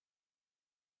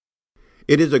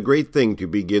It is a great thing to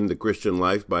begin the Christian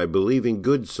life by believing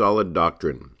good, solid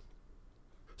doctrine.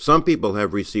 Some people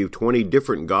have received 20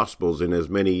 different gospels in as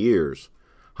many years.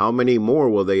 How many more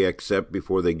will they accept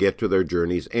before they get to their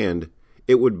journey's end?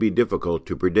 It would be difficult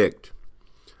to predict.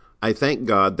 I thank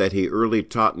God that He early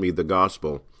taught me the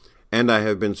gospel, and I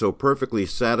have been so perfectly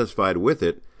satisfied with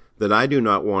it that I do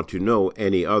not want to know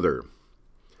any other.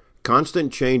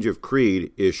 Constant change of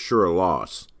creed is sure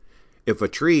loss. If a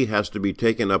tree has to be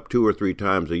taken up 2 or 3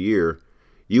 times a year,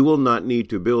 you will not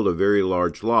need to build a very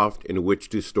large loft in which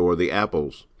to store the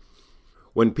apples.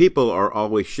 When people are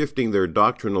always shifting their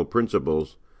doctrinal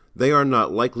principles, they are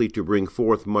not likely to bring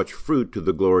forth much fruit to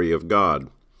the glory of God.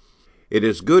 It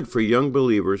is good for young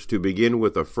believers to begin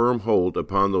with a firm hold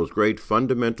upon those great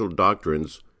fundamental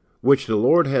doctrines which the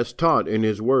Lord has taught in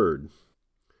His Word.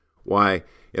 Why,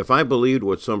 if I believed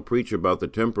what some preach about the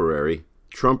temporary,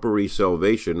 trumpery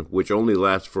salvation which only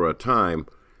lasts for a time,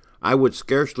 I would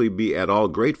scarcely be at all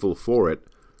grateful for it,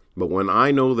 but when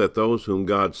I know that those whom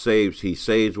God saves, He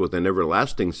saves with an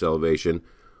everlasting salvation,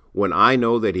 when I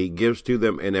know that He gives to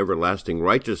them an everlasting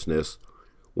righteousness,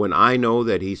 when I know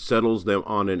that He settles them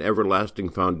on an everlasting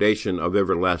foundation of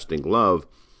everlasting love,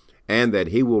 and that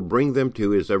He will bring them to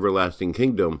His everlasting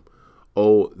kingdom,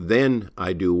 oh, then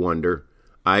I do wonder.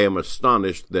 I am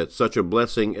astonished that such a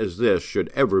blessing as this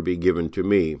should ever be given to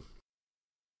me.